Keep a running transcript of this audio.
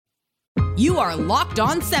You are Locked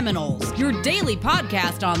On Seminoles, your daily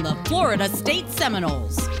podcast on the Florida State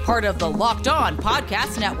Seminoles, part of the Locked On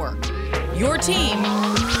Podcast Network. Your team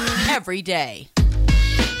every day.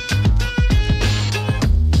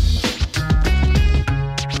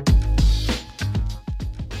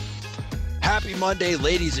 Happy Monday,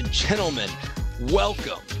 ladies and gentlemen.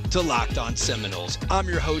 Welcome to Locked On Seminoles. I'm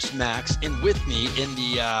your host, Max, and with me in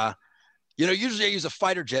the, usually I use a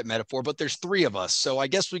fighter jet metaphor, but there's three of us. So I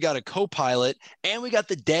guess we got a co-pilot and we got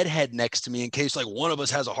the deadhead next to me in case like one of us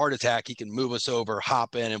has a heart attack. He can move us over,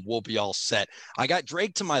 hop in, and we'll be all set. I got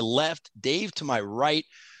Drake to my left, Dave to my right.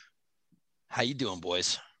 How you doing,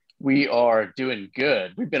 boys? We are doing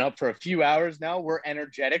good. We've been up for a few hours now. We're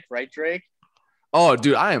energetic, right, Drake? Oh,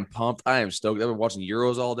 dude, I am pumped. I am stoked. I've been watching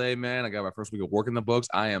Euros all day, man. I got my first week of work in the books.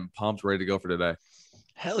 I am pumped, ready to go for today.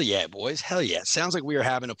 Hell yeah, boys. Hell yeah. Sounds like we are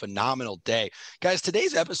having a phenomenal day. Guys,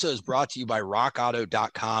 today's episode is brought to you by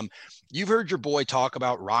rockauto.com. You've heard your boy talk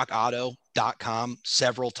about rockauto.com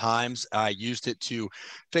several times. I used it to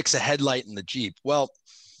fix a headlight in the Jeep. Well,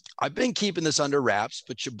 I've been keeping this under wraps,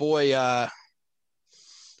 but your boy,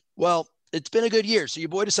 it's been a good year. So your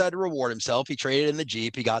boy decided to reward himself. He traded in the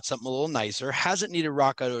Jeep. He got something a little nicer. Hasn't needed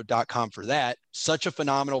rockauto.com for that. Such a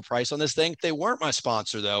phenomenal price on this thing. They weren't my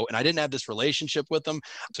sponsor, though, and I didn't have this relationship with them.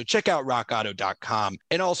 So check out rockauto.com.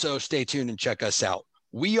 And also stay tuned and check us out.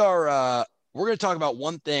 We're going to talk about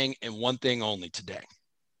one thing and one thing only today, and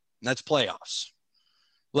that's playoffs.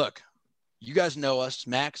 Look, you guys know us,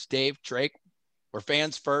 Max, Dave, Drake. We're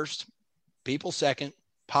fans first, people second,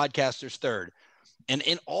 podcasters third. And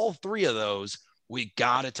in all three of those, we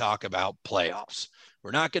got to talk about playoffs.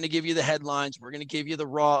 We're not going to give you the headlines. We're going to give you the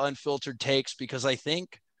raw, unfiltered takes because I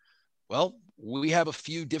think, we have a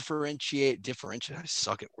few differentiate. I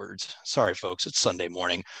suck at words. Sorry, folks. It's Sunday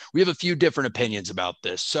morning. We have a few different opinions about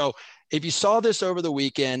this. So if you saw this over the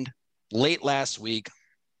weekend, late last week,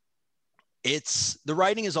 the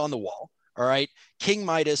writing is on the wall. All right. King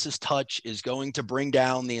Midas's touch is going to bring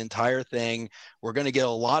down the entire thing. We're going to get a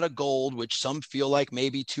lot of gold, which some feel like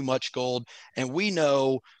maybe too much gold. And we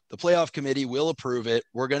know the playoff committee will approve it.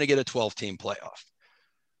 We're going to get a 12-team playoff.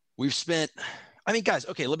 Guys,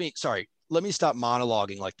 okay, let me stop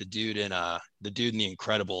monologuing like the dude in The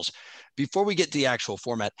Incredibles. Before we get to the actual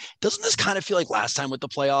format, doesn't this kind of feel like last time with the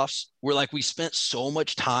playoffs where like we spent so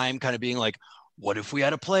much time kind of being like, what if we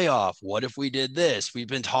had a playoff? What if we did this? We've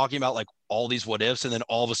been talking about like all these what ifs, and then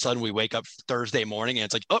all of a sudden we wake up Thursday morning and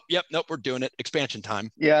it's like, oh, yep, nope, we're doing it. Expansion time.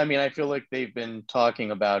 Yeah, I feel like they've been talking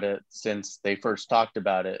about it since they first talked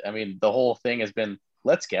about it. The whole thing has been,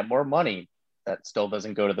 let's get more money. That still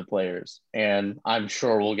doesn't go to the players. And I'm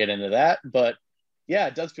sure we'll get into that. But yeah,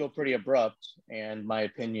 it does feel pretty abrupt, and my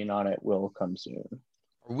opinion on it will come soon.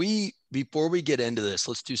 Before we get into this,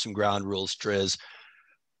 let's do some ground rules, Driz.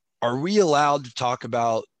 Are we allowed to talk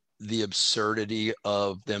about the absurdity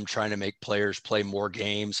of them trying to make players play more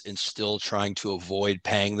games and still trying to avoid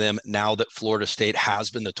paying them now that Florida State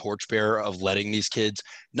has been the torchbearer of letting these kids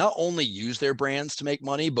not only use their brands to make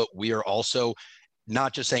money, but we are also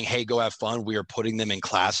not just saying, hey, go have fun. We are putting them in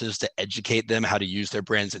classes to educate them how to use their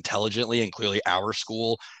brands intelligently. And clearly our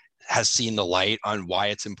school has seen the light on why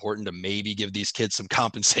it's important to maybe give these kids some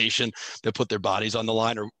compensation to put their bodies on the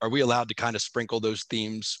line. Or are we allowed to kind of sprinkle those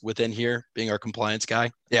themes within here, being our compliance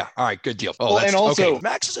guy? Yeah. All right. Good deal. Oh, and also, okay.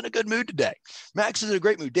 Max is in a good mood today. Max is in a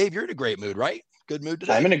great mood. Dave, you're in a great mood, right? Good mood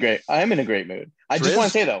today? I am in a great mood. I just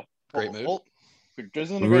want to say, though. Great mood. I'm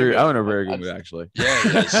in a very good mood, actually. Yeah,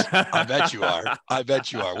 it is. I bet you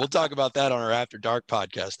are. We'll talk about that on our After Dark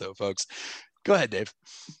podcast, though, folks. Go ahead, Dave.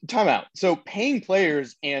 Time out. So paying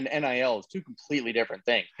players and NIL is two completely different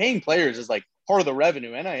things. Paying players is like part of the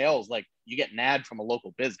revenue. NIL is like you get an ad from a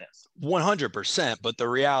local business. 100%. But the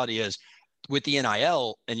reality is with the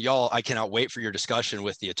NIL, and y'all, I cannot wait for your discussion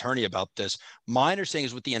with the attorney about this. My understanding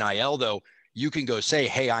is with the NIL, though, you can go say,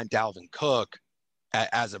 hey, I'm Dalvin Cook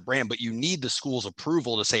as a brand, but you need the school's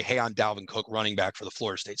approval to say, hey, I'm Dalvin Cook, running back for the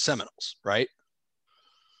Florida State Seminoles, right?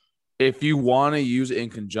 If you want to use it in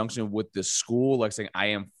conjunction with the school, like saying I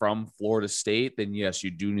am from Florida State, then yes, you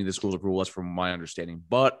do need the school's approval. That's from my understanding.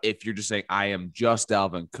 But if you're just saying I am just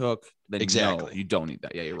Dalvin Cook, then exactly. No, you don't need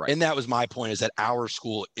that. Yeah, you're right. And that was my point, is that our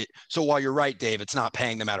school, so while you're right, Dave, it's not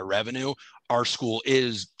paying them out of revenue. Our school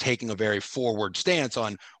is taking a very forward stance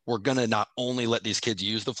on, we're going to not only let these kids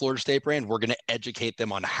use the Florida State brand, we're going to educate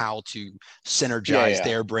them on how to synergize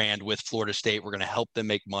their brand with Florida State. We're going to help them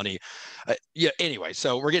make money. Anyway,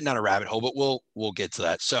 so we're getting down a rabbit hole, but we'll get to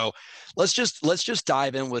that. So let's just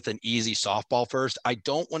dive in with an easy softball first. I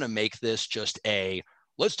don't want to make this just a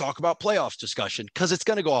let's talk about playoffs discussion, because it's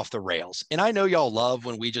going to go off the rails. And I know y'all love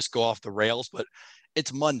when we just go off the rails, but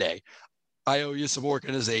it's Monday. I owe you some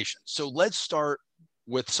organization. So let's start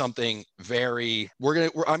with something I'm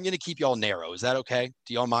going to keep y'all narrow. Is that okay?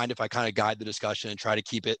 Do y'all mind if I kind of guide the discussion and try to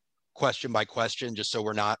keep it question by question, just so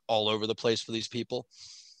we're not all over the place for these people?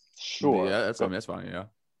 Sure. Yeah, that's fine. Yeah.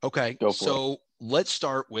 Okay. Go for So let's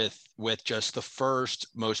start with just the first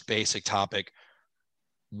most basic topic.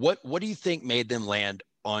 What do you think made them land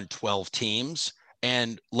on 12 teams?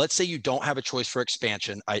 And let's say you don't have a choice for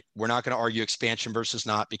expansion. We're not going to argue expansion versus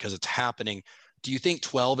not because it's happening. Do you think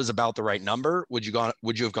 12 is about the right number? Would you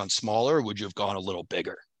have gone smaller? Or would you have gone a little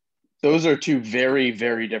bigger? Those are two very,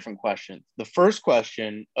 very different questions. The first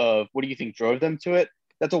question of what do you think drove them to it?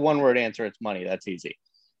 That's a one-word answer. It's money. That's easy.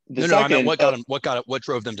 I meant what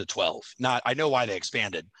drove them to 12? Not, I know why they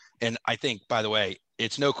expanded. And I think, by the way,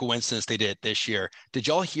 it's no coincidence they did it this year. Did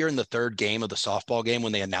y'all hear in the third game of the softball game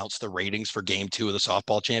when they announced the ratings for game 2 of the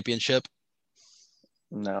softball championship?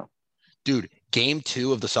 No. Dude, game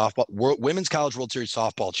 2 of the Women's College World Series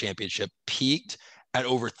softball championship peaked at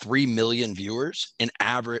over 3 million viewers in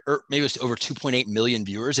average, or maybe it's over 2.8 million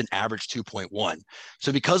viewers and average 2.1.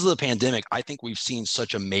 So because of the pandemic, I think we've seen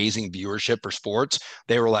such amazing viewership for sports.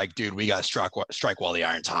 They were like, dude, we got to strike while the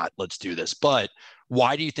iron's hot. Let's do this. But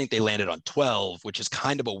why do you think they landed on 12, which is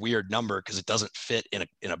kind of a weird number because it doesn't fit in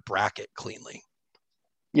a bracket cleanly?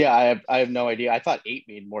 Yeah, I have no idea. I thought 8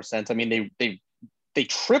 made more sense. I mean, they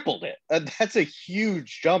tripled it. That's a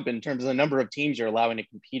huge jump in terms of the number of teams you're allowing to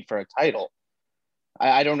compete for a title.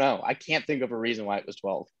 I don't know. I can't think of a reason why it was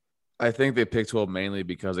 12. I think they picked 12 mainly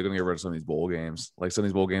because they're going to get rid of some of these bowl games. Like some of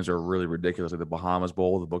these bowl games are really ridiculous, like the Bahamas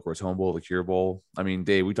Bowl, the Boca Raton Bowl, the Cure Bowl. I mean,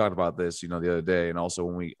 Dave, we talked about this, the other day, and also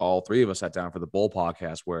when all three of us sat down for the bowl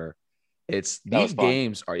podcast, where these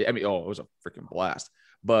games are. I mean, it was a freaking blast.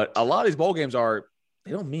 But a lot of these bowl games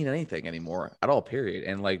they don't mean anything anymore at all. Period.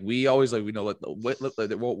 And like we always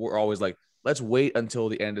we're always like, let's wait until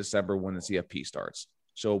the end of December when the CFP starts.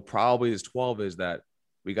 So probably this 12 is that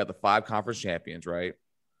we got the 5 conference champions, right?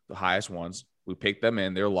 The highest ones. We picked them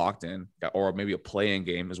in. They're locked in. Or maybe a play-in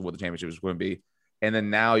game is what the championship is going to be. And then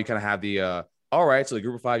now you kind of have the, all right, so the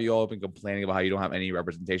group of 5, you all have been complaining about how you don't have any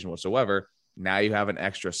representation whatsoever. Now you have an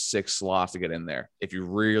extra 6 slots to get in there if you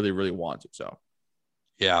really, really want to. So,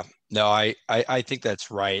 yeah, no, I think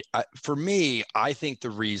that's right. For me, I think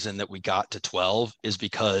the reason that we got to 12 is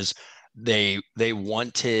because they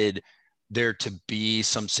wanted there to be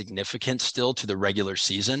some significance still to the regular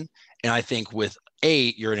season. And I think with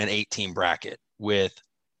 8, you're in an 8-team bracket. With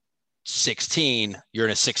 16, you're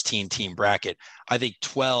in a 16-team bracket. I think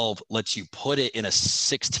 12 lets you put it in a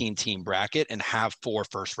 16-team bracket and have 4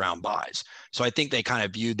 first-round buys. So I think they kind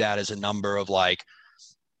of viewed that as a number of like,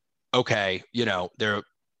 okay,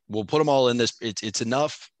 we'll put them all in this. It's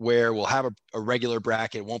enough where we'll have a regular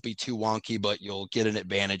bracket. It won't be too wonky, but you'll get an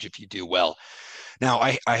advantage if you do well. Now,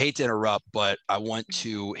 I hate to interrupt, but I want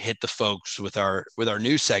to hit the folks with our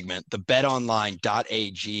new segment, the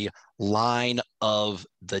betonline.ag line of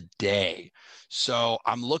the day. So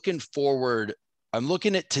I'm looking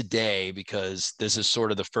at today because this is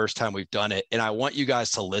sort of the first time we've done it. And I want you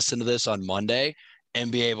guys to listen to this on Monday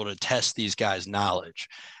and be able to test these guys' knowledge.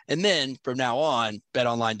 And then from now on,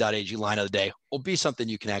 betonline.ag line of the day will be something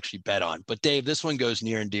you can actually bet on. But Dave, this one goes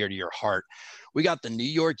near and dear to your heart. We got the New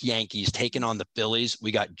York Yankees taking on the Phillies.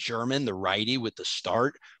 We got German, the righty, with the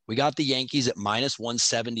start. We got the Yankees at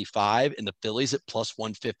 -175 and the Phillies at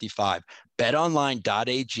 +155.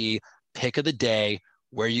 BetOnline.ag, pick of the day.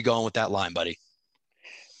 Where are you going with that line, buddy?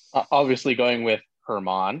 Obviously going with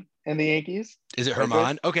Herman and the Yankees. Is it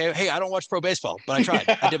Herman? Okay. Hey, I don't watch pro baseball, but I tried.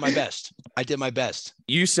 I did my best.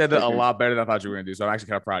 You said that a lot better than I thought you were going to do. So I'm actually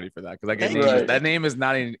kind of proud of you for that. Because that name is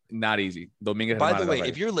not easy. Dominguez. By the way,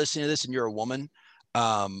 if you're listening to this and you're a woman,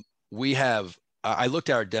 we have, I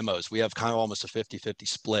looked at our demos. We have kind of almost a 50-50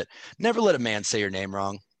 split. Never let a man say your name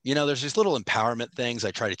wrong. There's these little empowerment things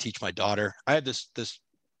I try to teach my daughter. I have this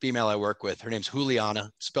female I work with. Her name's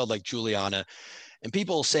Juliana, spelled like Juliana. And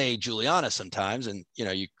people say Juliana sometimes, and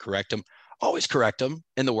you correct them. Always correct them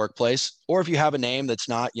in the workplace. Or if you have a name that's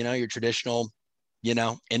not, your traditional,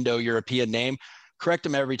 Indo-European name, correct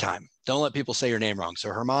them every time. Don't let people say your name wrong. So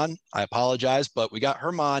Herman, I apologize, but we got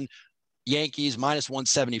Herman, Yankees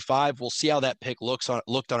 -175. We'll see how that pick looked on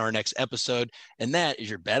our next episode. And that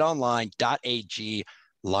is your betonline.ag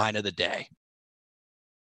line of the day.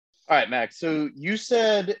 All right, Max. So you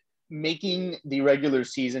said making the regular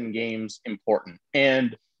season games important.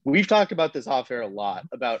 And we've talked about this off air a lot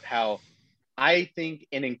about how I think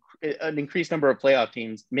an increased number of playoff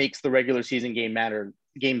teams makes the regular season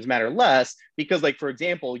games matter less because, like, for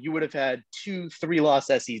example, you would have had 2 3-loss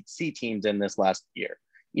SEC teams in this last year.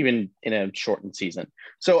 even in a shortened season.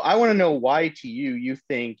 So I want to know why to you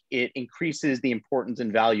think it increases the importance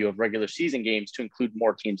and value of regular season games to include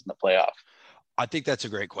more teams in the playoff? I think that's a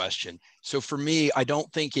great question. So for me, I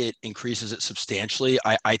don't think it increases it substantially.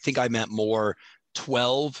 I think I meant more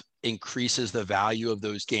 12 increases the value of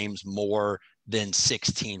those games more than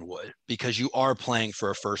 16 would, because you are playing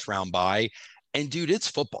for a first round bye. And dude, it's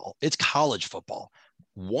football. It's college football.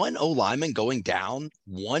 One O lineman going down,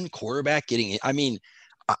 one quarterback getting it. I mean,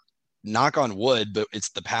 knock on wood, but it's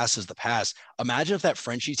the pass is the pass. Imagine if that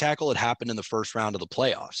Frenchie tackle had happened in the first round of the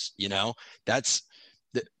playoffs. That's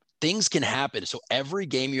things can happen. So every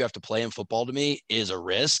game you have to play in football to me is a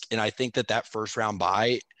risk. And I think that first round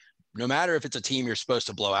bye, no matter if it's a team you're supposed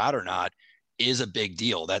to blow out or not, is a big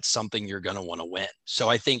deal. That's something you're going to want to win. So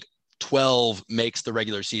I think 12 makes the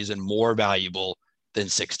regular season more valuable than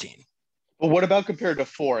 16. Well, what about compared to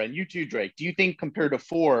 4? And you too, Drake, do you think compared to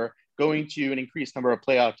 4, going to an increased number of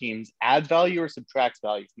playoff teams adds value or subtracts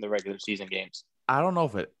value from the regular season games? I don't know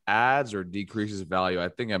if it adds or decreases value. I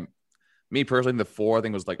think me personally, the 4 I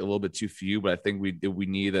think was like a little bit too few, but I think we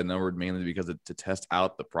need that number mainly because to test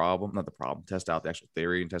out test out the actual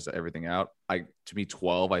theory and test everything out. To me,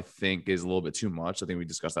 12 I think is a little bit too much. I think we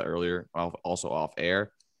discussed that earlier, also off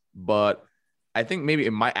air, but I think maybe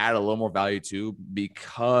it might add a little more value too,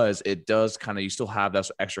 because it does you still have that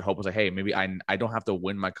extra hope. It's like, hey, maybe I don't have to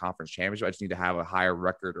win my conference championship. I just need to have a higher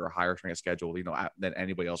record or a higher strength of schedule, than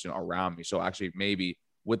anybody else, around me. So actually maybe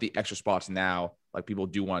with the extra spots now, like people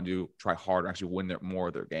do want to try hard and actually win more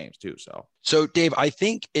of their games too. So Dave, I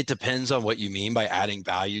think it depends on what you mean by adding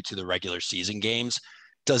value to the regular season games.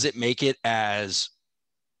 Does it make it as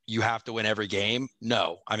you have to win every game?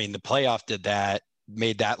 No. I mean, the playoff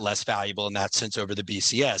made that less valuable in that sense over the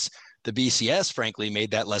BCS. The BCS, frankly,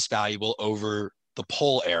 made that less valuable over the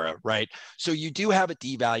poll era, right? So you do have it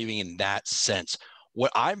devaluing in that sense.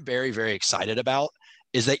 What I'm very, very excited about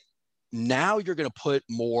is that now you're going to put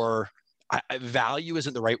more value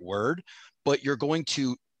isn't the right word, but you're going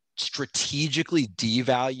to strategically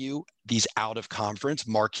devalue these out of conference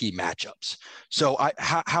marquee matchups. So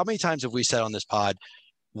how many times have we said on this pod,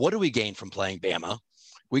 what do we gain from playing Bama?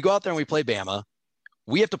 We go out there and we play Bama.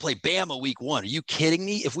 We have to play Bama week 1. Are you kidding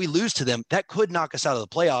me? If we lose to them, that could knock us out of the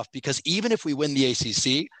playoff, because even if we win the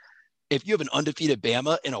ACC, if you have an undefeated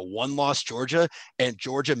Bama and a 1-loss Georgia, and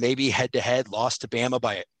Georgia maybe head-to-head lost to Bama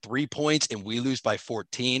by 3 points and we lose by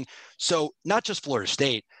 14. So not just Florida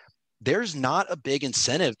State, there's not a big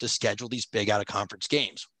incentive to schedule these big out-of-conference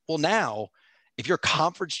games. Well, now, if you're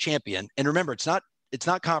conference champion, and remember, it's not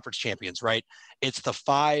conference champions, right? It's the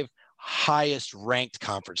 5 highest ranked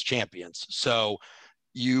conference champions. So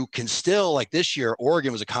you can still, like this year,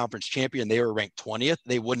 Oregon was a conference champion. They were ranked 20th.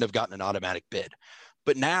 They wouldn't have gotten an automatic bid.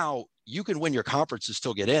 But now you can win your conference and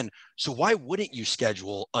still get in. So why wouldn't you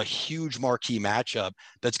schedule a huge marquee matchup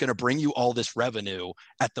that's going to bring you all this revenue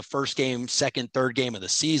at the first game, second, third game of the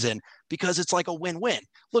season? Because it's like a win-win.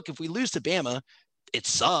 Look, if we lose to Bama, it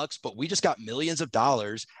sucks, but we just got millions of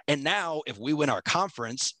dollars. And now if we win our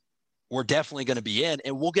conference, we're definitely going to be in,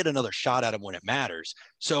 and we'll get another shot at them when it matters.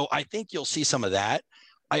 So I think you'll see some of that.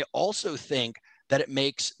 I also think that it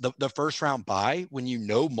makes the first round bye, when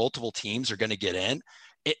multiple teams are going to get in,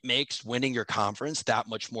 it makes winning your conference that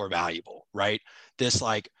much more valuable, right? This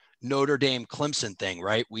like Notre Dame Clemson thing,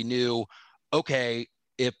 right? We knew, okay,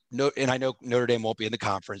 and I know Notre Dame won't be in the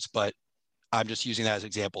conference, but I'm just using that as an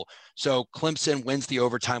example. So Clemson wins the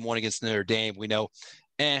overtime one against Notre Dame. We know,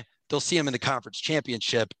 they'll see them in the conference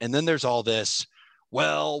championship. And then there's all this,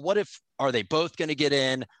 well, are they both going to get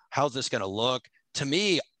in? How's this going to look? To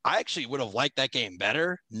me, I actually would have liked that game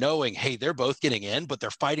better, knowing, hey, they're both getting in, but they're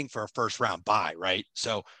fighting for a first round bye, right?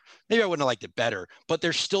 So maybe I wouldn't have liked it better, but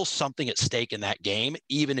there's still something at stake in that game,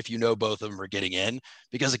 even if both of them are getting in,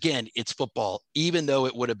 because again, it's football. Even though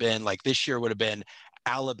it would have been like this year would have been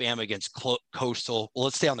Alabama against Coastal. Well,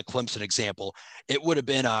 let's stay on the Clemson example. It would have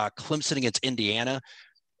been Clemson against Indiana.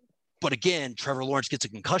 But again, Trevor Lawrence gets a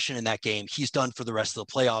concussion in that game. He's done for the rest of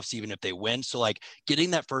the playoffs, even if they win. So like getting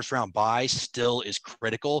that first round bye still is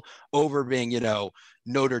critical over being,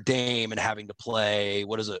 Notre Dame and having to play.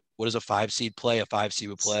 What is a 5 seed play? A 5 seed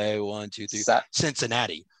would play 1, 2, 3,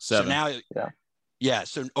 Cincinnati. 7. So now, yeah.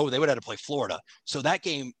 So, they would have to play Florida. So that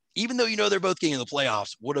game, even though they're both getting in the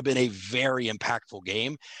playoffs, would have been a very impactful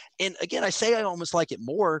game. And again, I say I almost like it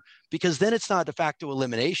more because then it's not de facto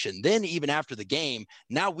elimination. Then even after the game,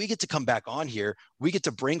 now we get to come back on here. We get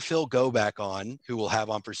to bring Phil Go back on, who we'll have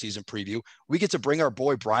on for season preview. We get to bring our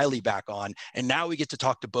boy Briley back on. And now we get to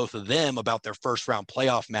talk to both of them about their first round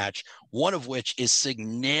playoff match, one of which is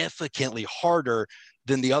significantly harder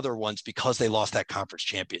than the other ones because they lost that conference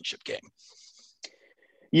championship game.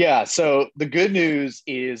 Yeah. So the good news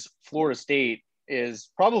is Florida State is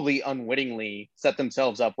probably unwittingly set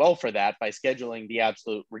themselves up well for that by scheduling the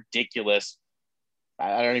absolute ridiculous,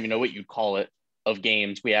 I don't even know what you'd call it, of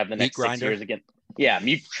games we have the Meat next 6 grinder. years again. Yeah,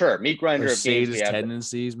 meat grinder of games we Mercedes have.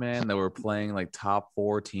 tendencies, man, that we're playing like top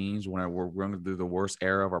 4 teams when we're going through the worst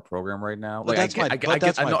era of our program right now. But Like,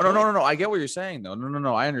 that's my point. No. I get what you're saying, though.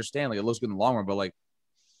 No. I understand. Like, it looks good in the long run, but like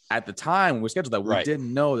at the time when we scheduled that, we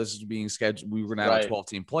didn't know this was being scheduled. We were going to have a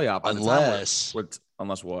 12-team playoff. Unless what?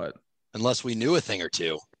 Unless we knew a thing or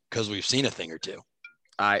two, because we've seen a thing or two.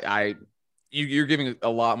 You're giving a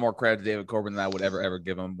lot more credit to David Coburn than I would ever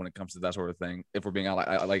give him when it comes to that sort of thing. If we're being out,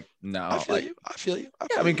 no. I feel you.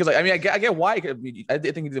 I mean, because I get why. I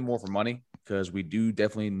think he did more for money because we do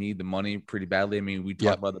definitely need the money pretty badly. I mean, we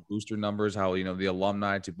talked about the booster numbers, how the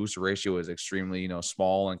alumni to booster ratio is extremely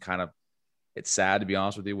small and kind of. It's sad to be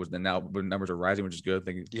honest with you. Now the numbers are rising, which is good.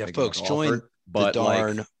 Folks, join the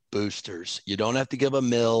darn boosters. You don't have to give a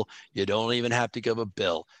mill. You don't even have to give a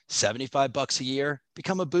bill. $75 a year,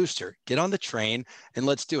 become a booster, get on the train and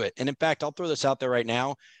let's do it. And in fact, I'll throw this out there right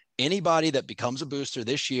now. Anybody that becomes a booster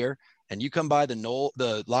this year and you come by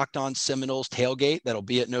the Locked On Seminoles tailgate, that'll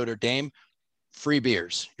be at Notre Dame, free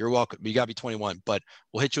beers. You're welcome. You got to be 21, but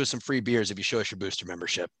we'll hit you with some free beers if you show us your booster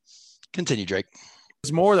membership. Continue, Drake.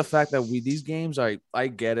 It's more the fact that these games, I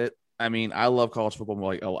get it. I mean, I love college football.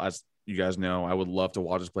 Like, as you guys know, I would love to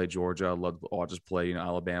watch us play Georgia. I'd love to watch us play,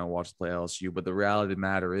 Alabama, watch us play LSU. But the reality of the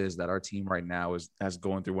matter is that our team right now has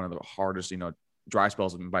going through one of the hardest, dry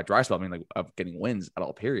spells. And by dry spell, I mean like of getting wins at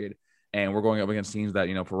all, period. And we're going up against teams that,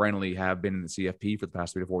 perennially have been in the CFP for the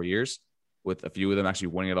past 3 to 4 years, with a few of them actually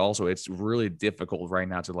winning it all. So it's really difficult right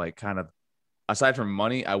now to like kind of, aside from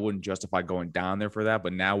money, I wouldn't justify going down there for that.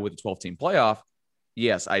 But now with the 12-team playoff,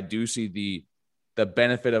 yes, I do see the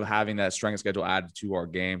benefit of having that strength schedule added to our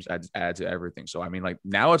games, add to everything. So I mean, like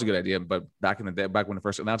now it's a good idea, but back in the day, back when it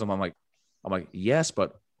first announced, I'm like, yes,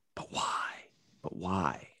 but why? But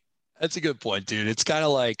why? That's a good point, dude. It's kind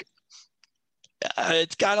of like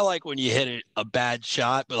when you hit a bad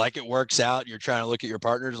shot, but like it works out. You're trying to look at your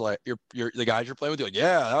partners, like the guys you're playing with. You're like,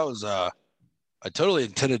 yeah, that was I totally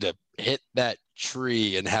intended to hit that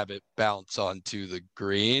tree and have it bounce onto the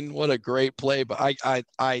green. What a great play. But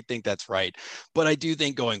I think that's right. But I do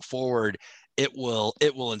think going forward, it will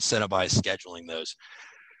incentivize scheduling those.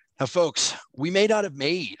 Now, folks, we may not have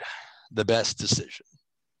made the best decision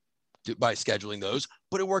by scheduling those,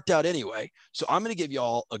 but it worked out anyway. So I'm going to give you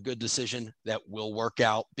all a good decision that will work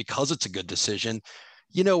out because it's a good decision.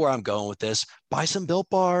 You know where I'm going with this. Buy some Built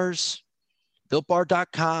Bars,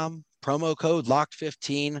 BuiltBar.com. Promo code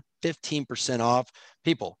LOCKED15, 15% off.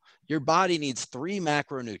 People, your body needs 3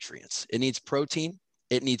 macronutrients. It needs protein,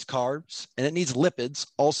 it needs carbs, and it needs lipids,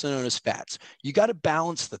 also known as fats. You got to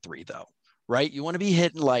balance the 3 though, right? You want to be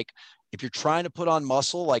hitting like, if you're trying to put on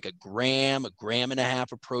muscle, like a gram and a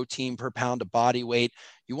half of protein per pound of body weight.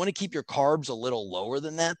 You want to keep your carbs a little lower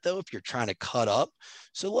than that, though, if you're trying to cut up.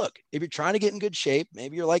 So look, if you're trying to get in good shape,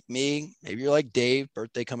 maybe you're like me, maybe you're like Dave,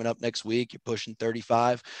 birthday coming up next week, you're pushing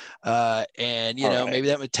 35. And, maybe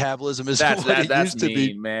that metabolism is what it used to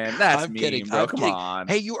be. Man. That's I'm kidding, bro. I'm Come kidding. on.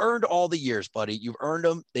 Hey, you earned all the years, buddy. You've earned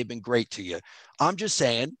them. They've been great to you. I'm just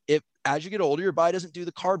saying, if as you get older, your body doesn't do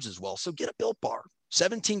the carbs as well. So get a Built Bar.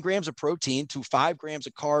 17 grams of protein to 5 grams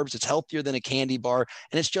of carbs. It's healthier than a candy bar,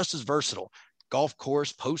 and it's just as versatile. Golf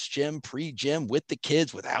course, post-gym, pre-gym, with the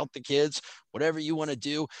kids, without the kids, whatever you want to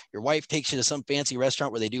do. Your wife takes you to some fancy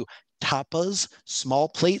restaurant where they do tapas, small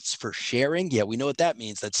plates for sharing. Yeah, we know what that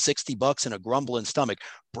means. That's $60 and a grumbling stomach.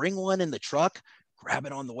 Bring one in the truck. Grab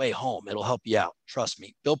it on the way home. It'll help you out. Trust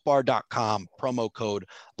me. BuiltBar.com, promo code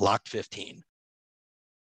LOCKED15.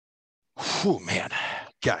 Whew, man.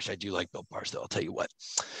 Gosh, I do like Built Bars, though. I'll tell you what.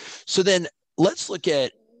 So then let's look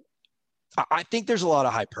at, I think there's a lot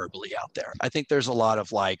of hyperbole out there. I think there's a lot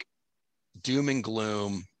of like doom and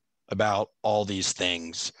gloom about all these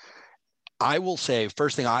things. I will say,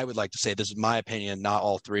 first thing I would like to say, this is my opinion, not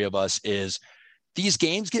all 3 of us, is these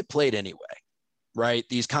games get played anyway, right?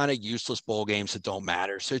 These kind of useless bowl games that don't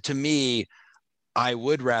matter. So to me, I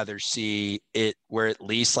would rather see it where at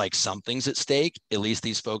least like something's at stake. At least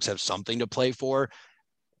these folks have something to play for.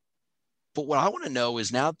 But what I want to know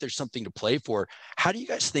is, now that there's something to play for, how do you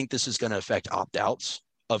guys think this is going to affect opt-outs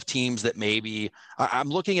of teams that maybe I'm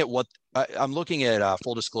looking at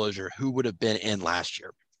full disclosure, who would have been in last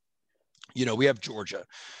year? We have Georgia.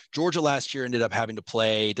 Georgia last year ended up having to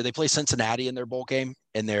play. Did they play Cincinnati in their bowl game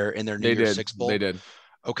in their New Year's Six bowl? They did.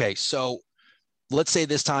 Okay. So let's say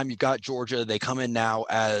this time you've got Georgia. They come in now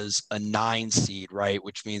as a 9 seed, right?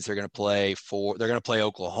 Which means they're going to play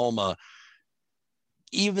Oklahoma.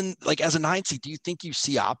 even like as a 9 seed, do you think you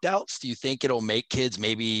see opt-outs? Do you think it'll make kids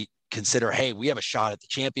maybe consider, hey, we have a shot at the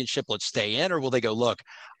championship, let's stay in? Or will they go, look,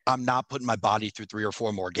 I'm not putting my body through 3 or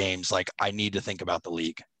 4 more games. Like, I need to think about the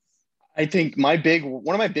league. I think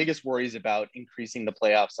one of my biggest worries about increasing the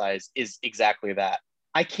playoff size is exactly that.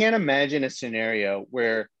 I can't imagine a scenario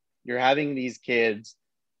where you're having these kids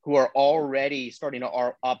who are already starting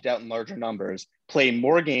to opt out in larger numbers, play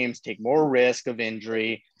more games, take more risk of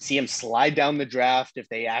injury, see them slide down the draft if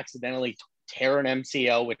they accidentally tear an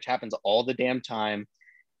MCL, which happens all the damn time.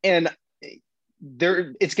 And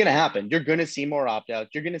it's going to happen. You're going to see more opt-outs.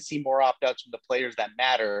 You're going to see more opt-outs from the players that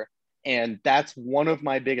matter. And that's one of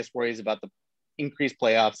my biggest worries about the increased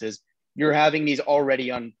playoffs is you're having these already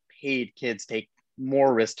unpaid kids take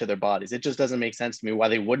more risk to their bodies. It just doesn't make sense to me why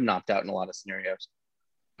they wouldn't opt out in a lot of scenarios.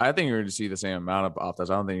 I think you're going to see the same amount of opt-outs.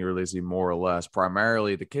 I don't think you really see more or less.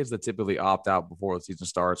 Primarily, the kids that typically opt out before the season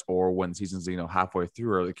starts or when the season's halfway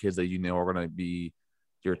through are the kids that are going to be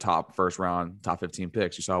your top first round, top 15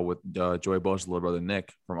 picks. You saw with Joey Bosa's little brother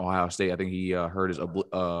Nick from Ohio State. I think he hurt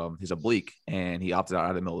his oblique and he opted out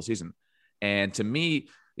of the middle of the season. And to me,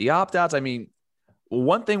 the opt-outs, I mean,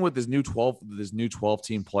 one thing with this new 12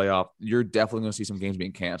 team playoff, you're definitely going to see some games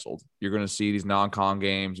being canceled. You're going to see these non-con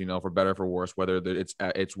games, for better or for worse, whether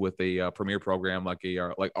it's with a premier program like we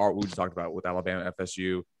just talked about with Alabama,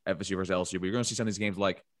 FSU versus LSU. But you're going to see some of these games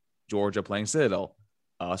like Georgia playing Citadel,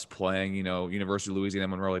 us playing, University of Louisiana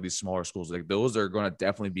Monroe, like these smaller schools. Like those are going to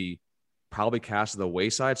definitely be probably cast to the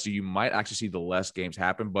wayside. So you might actually see the less games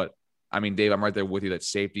happen. But I mean, Dave, I'm right there with you that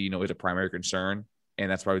safety, is a primary concern. And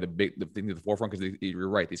that's probably the thing to the forefront because you're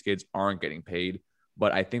right. These kids aren't getting paid.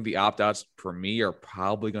 But I think the opt-outs for me are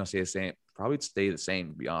probably going to stay the same,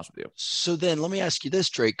 to be honest with you. So then let me ask you this,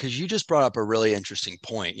 Drake, because you just brought up a really interesting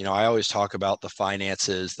point. I always talk about the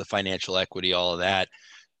finances, the financial equity, all of that.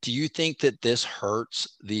 Do you think that this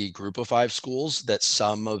hurts the group of 5 schools, that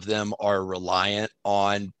some of them are reliant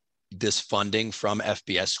on this funding from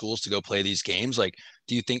FBS schools to go play these games? Like,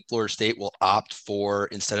 do you think Florida State will opt for,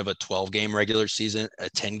 instead of a 12-game regular season, a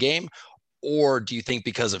 10-game? Or do you think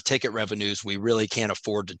because of ticket revenues, we really can't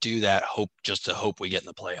afford to do that, hope we get in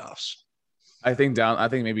the playoffs? I think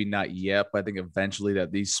maybe not yet, but I think eventually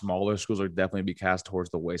that these smaller schools are definitely be cast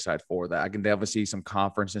towards the wayside for that. I can definitely see some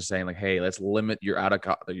conferences saying like, hey, let's limit your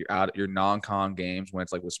non-con games when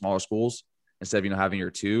it's like with smaller schools instead of, having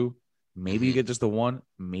your 2, maybe you get just the 1,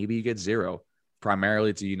 maybe you get 0,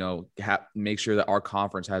 primarily to, make sure that our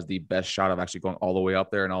conference has the best shot of actually going all the way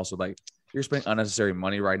up there. And also like you're spending unnecessary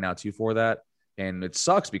money right now too for that. And it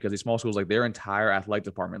sucks because these small schools, like their entire athletic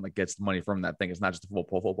department, like gets money from that thing. It's not just a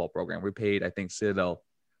football program. We paid, I think, Citadel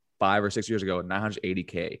 5 or 6 years ago,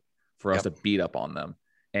 $980K for us to beat up on them.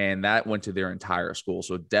 And that went to their entire school.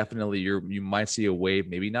 So definitely you might see a wave,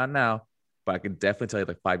 maybe not now, but I can definitely tell you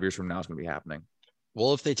like 5 years from now, it's going to be happening.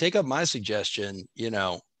 Well, if they take up my suggestion,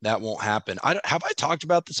 that won't happen. Have I talked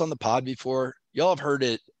about this on the pod before? Y'all have heard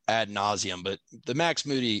it ad nauseum, but the Max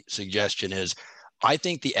Moody suggestion is, I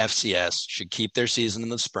think the FCS should keep their season in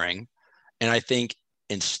the spring. And I think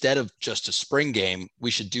instead of just a spring game,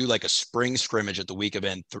 we should do like a spring scrimmage at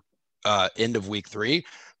the end of week 3,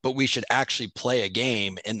 but we should actually play a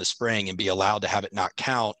game in the spring and be allowed to have it not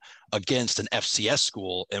count against an FCS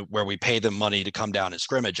school where we pay them money to come down and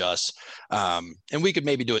scrimmage us. And we could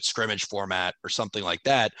maybe do it scrimmage format or something like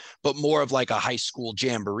that, but more of like a high school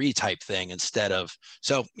jamboree type thing instead of,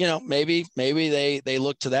 so, maybe they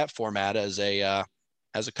look to that format as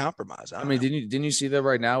a compromise. I mean, didn't you see that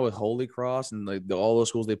right now with Holy Cross and all those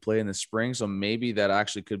schools they play in the spring? So maybe that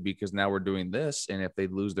actually could be because now we're doing this. And if they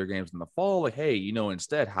lose their games in the fall, like, hey,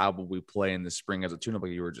 instead, how would we play in the spring as a tune-up,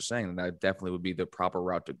 like you were just saying? And that definitely would be the proper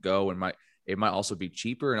route to go. And it might also be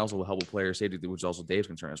cheaper and also will help with player safety, which is also Dave's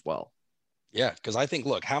concern as well. Yeah, because I think,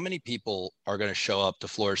 look, how many people are going to show up to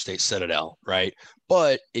Florida State Citadel, right?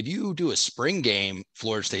 But if you do a spring game,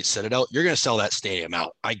 Florida State Citadel, you're going to sell that stadium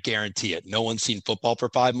out. I guarantee it. No one's seen football for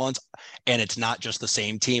 5 months, and it's not just the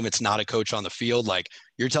same team. It's not a coach on the field. Like,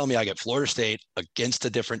 you're telling me I get Florida State against a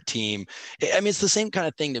different team. I mean, it's the same kind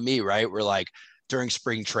of thing to me, right? Where like during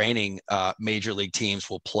spring training, major league teams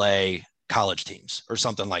will play college teams or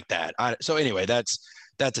something like that. So anyway, that's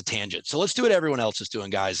a tangent. So let's do what everyone else is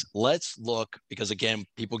doing, guys. Let's look, because again,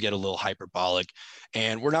 people get a little hyperbolic,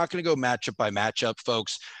 and we're not going to go matchup by matchup,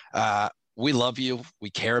 folks. We love you.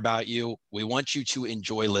 We care about you. We want you to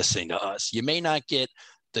enjoy listening to us. You may not get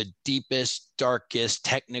the deepest, darkest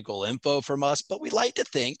technical info from us, but we like to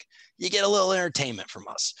think you get a little entertainment from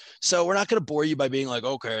us. So we're not going to bore you by being like,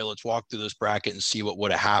 okay, let's walk through this bracket and see what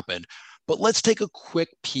would have happened. But let's take a quick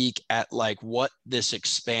peek at like what this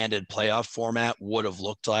expanded playoff format would have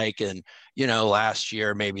looked like. And, last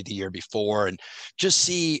year, maybe the year before, and just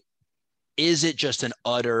see, is it just an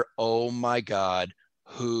utter, oh my God,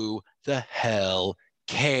 who the hell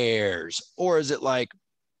cares? Or is it like,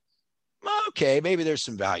 okay, maybe there's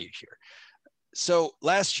some value here. So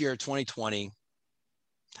last year, 2020,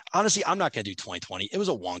 honestly, I'm not going to do 2020. It was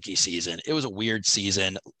a wonky season. It was a weird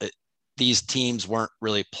season. These teams weren't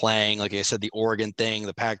really playing. Like I said, the Oregon thing,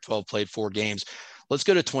 the Pac-12 played 4 games. Let's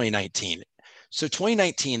go to 2019. So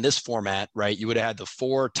 2019, this format, right? You would have had the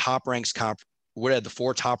 4 top-ranked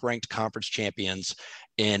conference champions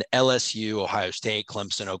in LSU, Ohio State,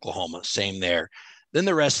 Clemson, Oklahoma. Same there. Then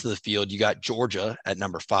the rest of the field, you got Georgia at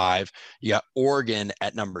number 5. You got Oregon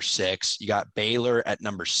at number 6. You got Baylor at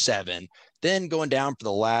number 7. Then going down for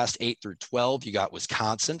the last 8 through 12, you got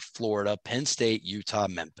Wisconsin, Florida, Penn State, Utah,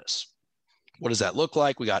 Memphis. What does that look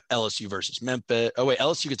like? We got LSU versus Memphis. Oh, wait,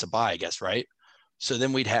 LSU gets a bye, I guess, right? So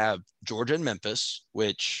then we'd have Georgia and Memphis,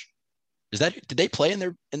 which is that, did they play in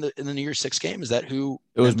the New Year's 6 game? Is that who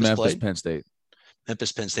it was? Memphis played? Penn State.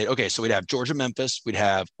 Memphis, Penn State. Okay, so we'd have Georgia, Memphis. We'd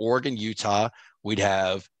have Oregon, Utah. We'd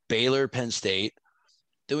have Baylor, Penn State.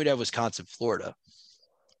 Then we'd have Wisconsin, Florida.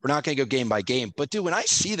 We're not going to go game by game. But, dude, when I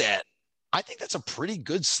see that, I think that's a pretty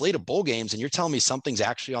good slate of bowl games. And you're telling me something's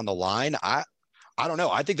actually on the line. I don't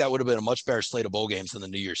know. I think that would have been a much better slate of bowl games than the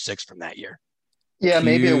New Year's 6 from that year. Yeah,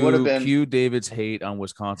 maybe it would have been. Cue David's hate on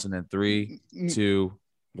Wisconsin in 3, 2,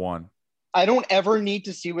 1. I don't ever need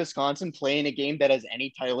to see Wisconsin play in a game that has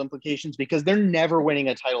any title implications because they're never winning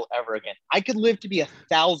a title ever again. I could live to be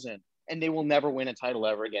 1,000 and they will never win a title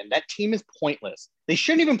ever again. That team is pointless. They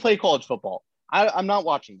shouldn't even play college football. I'm not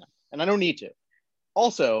watching them, and I don't need to.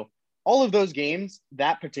 Also, all of those games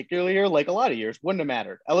that particular year, like a lot of years, wouldn't have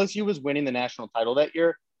mattered. LSU was winning the national title that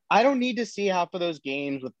year. I don't need to see half of those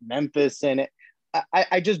games with Memphis in it.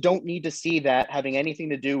 I just don't need to see that having anything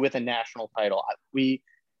to do with a national title.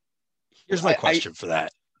 Here's my question for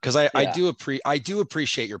that, because I do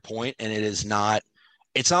appreciate your point, and it's not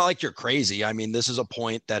like you're crazy. I mean, this is a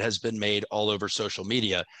point that has been made all over social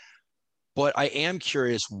media, but I am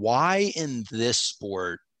curious, why in this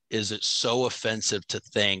sport is it so offensive to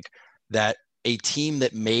think that a team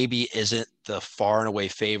that maybe isn't the far and away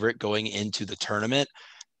favorite going into the tournament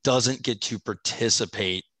doesn't get to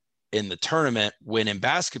participate in the tournament, when in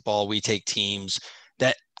basketball we take teams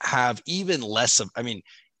that have even less of, I mean,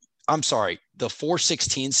 I'm sorry, the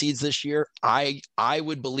 4-16 seeds this year, I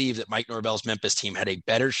would believe that Mike Norvell's Memphis team had a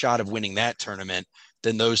better shot of winning that tournament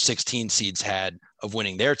than those 16 seeds had of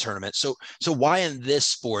winning their tournament. So why in this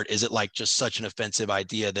sport is it like just such an offensive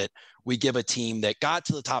idea that we give a team that got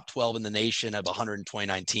to the top 12 in the nation of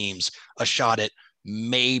 129 teams a shot at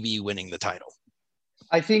maybe winning the title?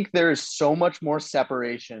 I think there's so much more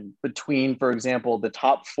separation between, for example, the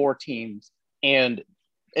top 4 teams and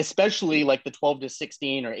especially like the 12 to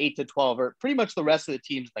 16 or 8 to 12 or pretty much the rest of the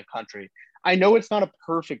teams in the country. I know it's not a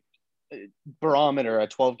perfect barometer, a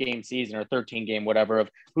 12-game season or 13-game, whatever, of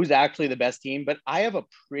who's actually the best team, but I have a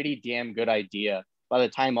pretty damn good idea by the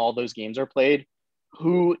time all those games are played,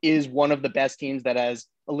 who is one of the best teams that has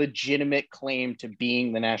a legitimate claim to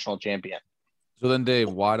being the national champion. So then, Dave,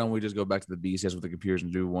 why don't we just go back to the BCS with the computers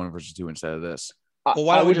and do 1 versus 2 instead of this? Well,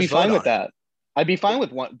 why I would be fine with that. I'd be fine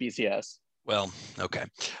with one BCS. Well, okay.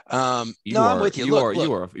 I'm with you. You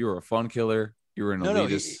are a fun killer. You're an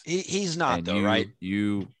elitist. He's not though, right?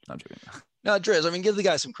 I'm joking. No, Driz, I mean, give the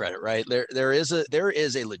guy some credit, right? There is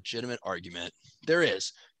a legitimate argument. There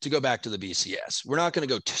is, to go back to the BCS. We're not going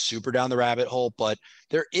to go super down the rabbit hole, but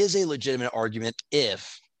there is a legitimate argument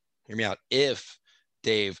if, hear me out, if,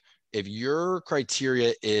 Dave, if your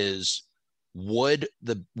criteria is would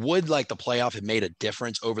like the playoff have made a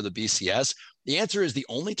difference over the BCS? The answer is the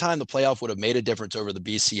only time the playoff would have made a difference over the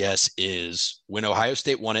BCS is when Ohio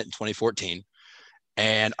State won it in 2014.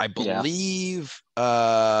 And I believe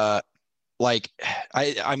I'm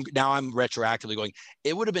retroactively going,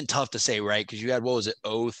 it would have been tough to say, right? Because you had, what was it,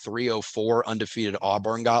 03-04 undefeated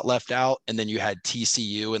Auburn got left out. And then you had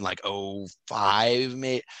TCU in like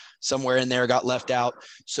 05, somewhere in there got left out.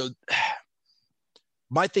 So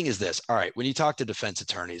my thing is this. All right, when you talk to defense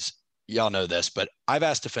attorneys, y'all know this, but I've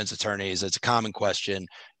asked defense attorneys, it's a common question,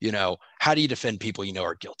 how do you defend people you know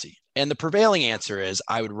are guilty? And the prevailing answer is,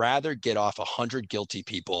 I would rather get off 100 guilty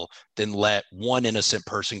people than let one innocent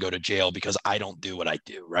person go to jail because I don't do what I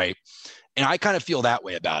do, right? And I kind of feel that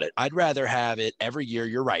way about it. I'd rather have it every year.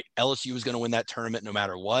 You're right. LSU is going to win that tournament no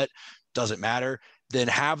matter what. Doesn't matter. than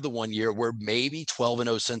have the one year where maybe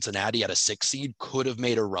 12-0 Cincinnati at a 6 seed could have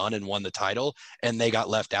made a run and won the title, and they got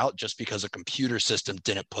left out just because a computer system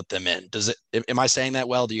didn't put them in. Am I saying that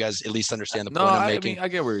well? Do you guys at least understand the point I'm making? I mean, I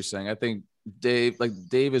get what you're saying. I think Dave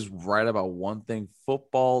is right about one thing.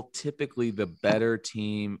 Football, typically the better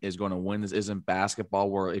team is going to win. This isn't basketball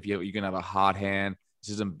where if you can have a hot hand.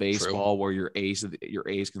 This isn't baseball where your ace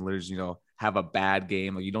can literally, have a bad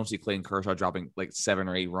game. Like you don't see Clayton Kershaw dropping like 7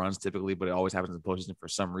 or 8 runs typically, but it always happens in the postseason for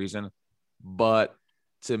some reason. But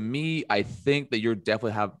to me, I think that you're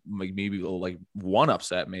definitely have like maybe like one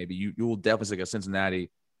upset. Maybe you will definitely see a Cincinnati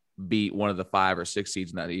beat one of the 5 or 6 seeds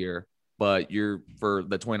in that year. But for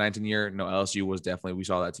the 2019 year, no, LSU was definitely, we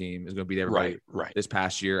saw that team is going to beat everybody. Right. This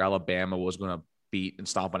past year, Alabama was going to beat and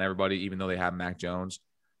stomp on everybody, even though they have Mac Jones.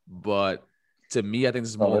 But to me, I think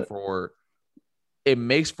this is more it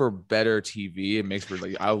makes for better TV. It makes for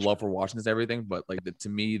I love for watching this everything, but to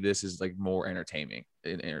me, this is more entertaining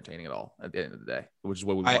at all at the end of the day, which is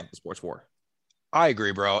what we want the sports for. I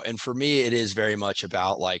agree, bro. And for me, it is very much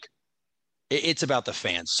about it's about the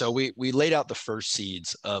fans. So we laid out the first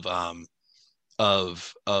seeds of the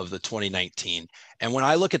 2019. And when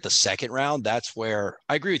I look at the second round, that's where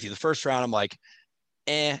I agree with you. The first round, I'm like,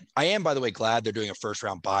 I am, by the way, glad they're doing a first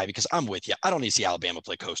round bye because I'm with you. I don't need to see Alabama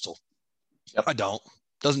play Coastal. Yep. I don't.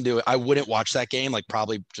 Doesn't do it. I wouldn't watch that game.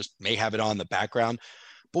 Probably just may have it on in the background.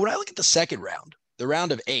 But when I look at the second round, the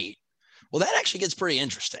round of 8, well, that actually gets pretty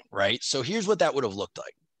interesting, right? So here's what that would have looked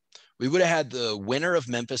like. We would have had the winner of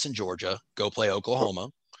Memphis and Georgia go play Oklahoma.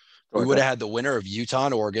 We would have had the winner of Utah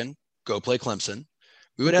and Oregon go play Clemson.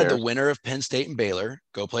 We would have had the winner of Penn State and Baylor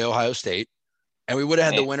go play Ohio State. And we would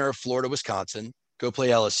have had the winner of Florida, Wisconsin go play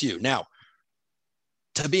LSU. Now,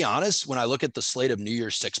 to be honest, when I look at the slate of New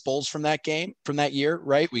Year's Six bowls from that year,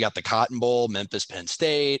 right? We got the Cotton Bowl, Memphis, Penn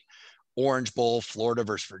State, Orange Bowl, Florida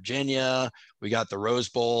versus Virginia. We got the Rose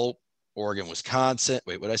Bowl, Oregon, Wisconsin.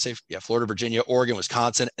 Wait, what did I say? Yeah, Florida, Virginia, Oregon,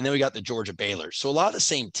 Wisconsin. And then we got the Georgia Baylor. So a lot of the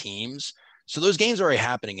same teams. So those games are already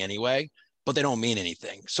happening anyway, but they don't mean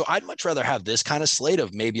anything. So I'd much rather have this kind of slate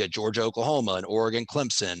of maybe a Georgia, Oklahoma, an Oregon,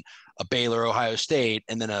 Clemson, a Baylor, Ohio State,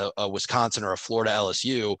 and then a Wisconsin or a Florida,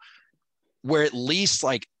 LSU, where at least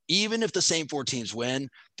even if the same 4 teams win,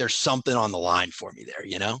 there's something on the line for me there,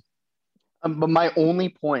 But my only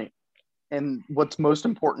point, and what's most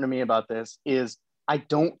important to me about this is I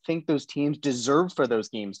don't think those teams deserve for those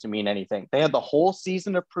games to mean anything. They had the whole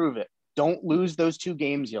season to prove it. Don't lose those 2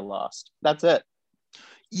 games you lost. That's it.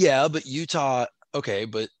 Yeah, but Utah, okay,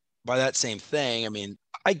 but by that same thing, I mean,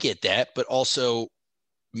 I get that, but also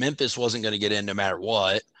Memphis wasn't going to get in no matter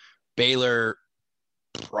what. Baylor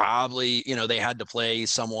probably, they had to play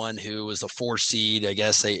someone who was the 4 seed. I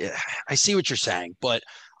guess I see what you're saying, but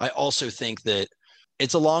I also think that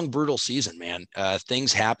it's a long, brutal season, man.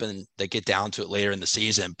 Things happen that get down to it later in the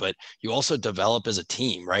season, but you also develop as a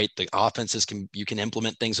team, right? The offenses you can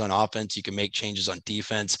implement things on offense. You can make changes on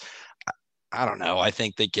defense. I don't know. I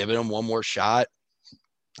think that giving them one more shot,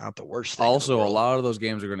 not the worst thing. Also, a lot of those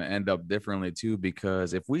games are going to end up differently too,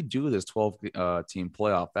 because if we do this 12 team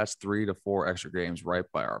playoff, that's 3 to 4 extra games right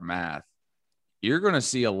by our math. You're going to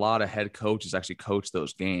see a lot of head coaches actually coach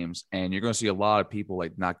those games, and you're going to see a lot of people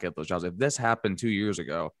not get those jobs. If this happened 2 years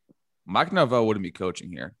ago, Mike Norvell wouldn't be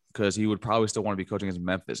coaching here because he would probably still want to be coaching his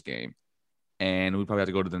Memphis game, and we'd probably have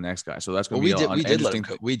to go to the next guy. So that's going to be interesting.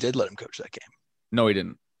 We did let him coach that game. No, he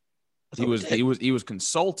didn't. He was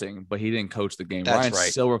consulting, but he didn't coach the game. Ryan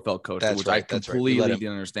Silverfeld coached it, which I completely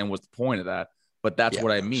didn't understand what's the point of that. But that's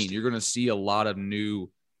what I mean. You're going to see a lot of new.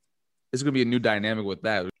 It's going to be a new dynamic with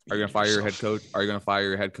that. Are you going to fire your head coach? Are you going to fire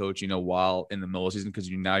your head coach? While in the middle of the season, because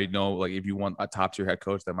if you want a top tier head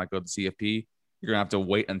coach that might go to the CFP, you're going to have to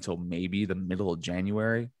wait until maybe the middle of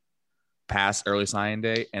January, past early signing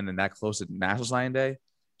day, and then that close to national signing day.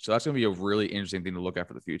 So that's going to be a really interesting thing to look at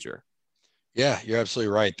for the future. Yeah, you're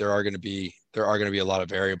absolutely right. There are going to be a lot of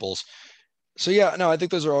variables. So yeah, no, I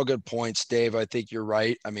think those are all good points, Dave. I think you're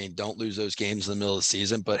right. I mean, don't lose those games in the middle of the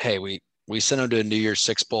season, but hey, we sent them to a New Year's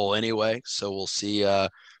Six bowl anyway, so we'll see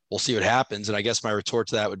what happens. And I guess my retort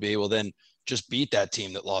to that would be, well, then just beat that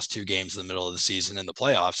team that lost 2 games in the middle of the season in the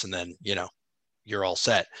playoffs, and then you're all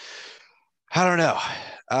set. I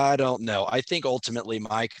don't know. I think ultimately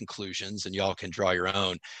my conclusions, and y'all can draw your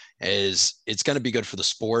own, is it's going to be good for the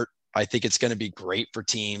sport. I think it's going to be great for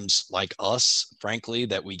teams like us, frankly,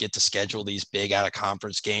 that we get to schedule these big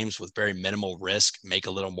out-of-conference games with very minimal risk, make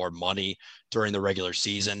a little more money during the regular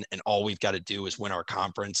season, and all we've got to do is win our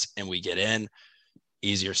conference and we get in.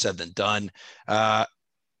 Easier said than done. But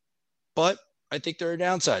I think there are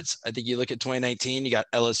downsides. I think you look at 2019, you got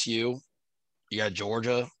LSU, you got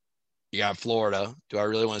Georgia, You got Florida. Do I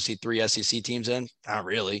really want to see 3 SEC teams in? Not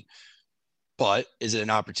really. But is it an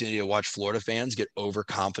opportunity to watch Florida fans get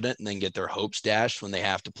overconfident and then get their hopes dashed when they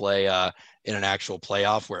have to play in an actual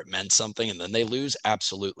playoff where it meant something and then they lose?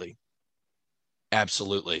 Absolutely.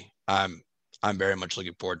 Absolutely. I'm very much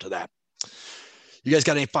looking forward to that. You guys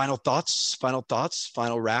got any final thoughts,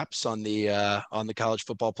 final wraps on the college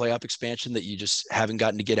football playoff expansion that you just haven't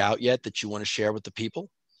gotten to get out yet that you want to share with the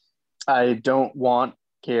people? I don't want,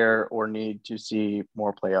 care, or need to see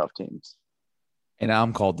more playoff teams. And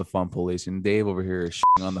I'm called the fun police, and Dave over here is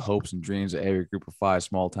shitting on the hopes and dreams of every group of 5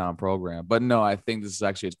 small town program. But no, I think this is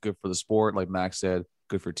actually, it's good for the sport. Like Max said,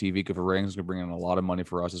 good for TV, good for ratings, going to bring in a lot of money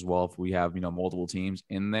for us as well if we have, multiple teams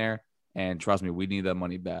in there. And trust me, we need that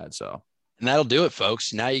money bad. So. And that'll do it,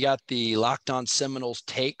 folks. Now you got the Locked On Seminoles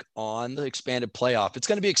take on the expanded playoff. It's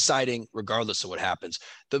going to be exciting regardless of what happens.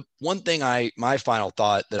 The one thing my final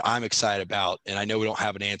thought that I'm excited about, and I know we don't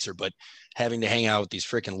have an answer, but having to hang out with these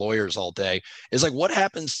freaking lawyers all day is like, what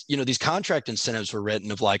happens, these contract incentives were written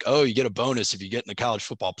of like, oh, you get a bonus if you get in the college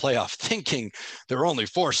football playoff, thinking there are only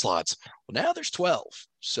 4 slots. Well, now there's 12.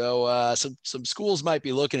 So some schools might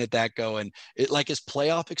be looking at that going, is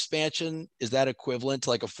playoff expansion, is that equivalent to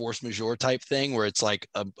like a force majeure type thing where it's like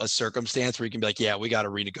a circumstance where you can be like, yeah, we got to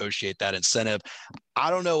renegotiate that incentive.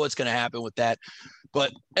 I don't know what's going to happen with that.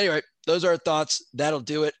 But anyway, those are our thoughts. That'll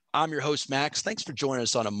do it. I'm your host, Max. Thanks for joining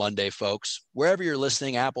us on a Monday, folks. Wherever you're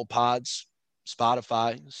listening, Apple Pods,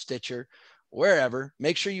 Spotify, Stitcher, wherever,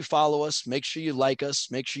 make sure you follow us, make sure you like us,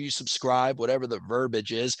 make sure you subscribe, whatever the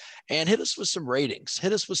verbiage is, and hit us with some ratings,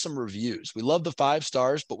 hit us with some reviews. We love the 5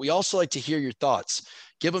 stars, but we also like to hear your thoughts.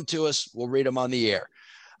 Give them to us. We'll read them on the air.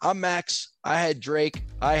 I'm Max. I had Drake.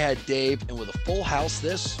 I had Dave. And with a full house,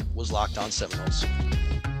 this was Locked On Seminoles.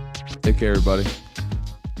 Take care, everybody.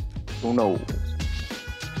 Who knows?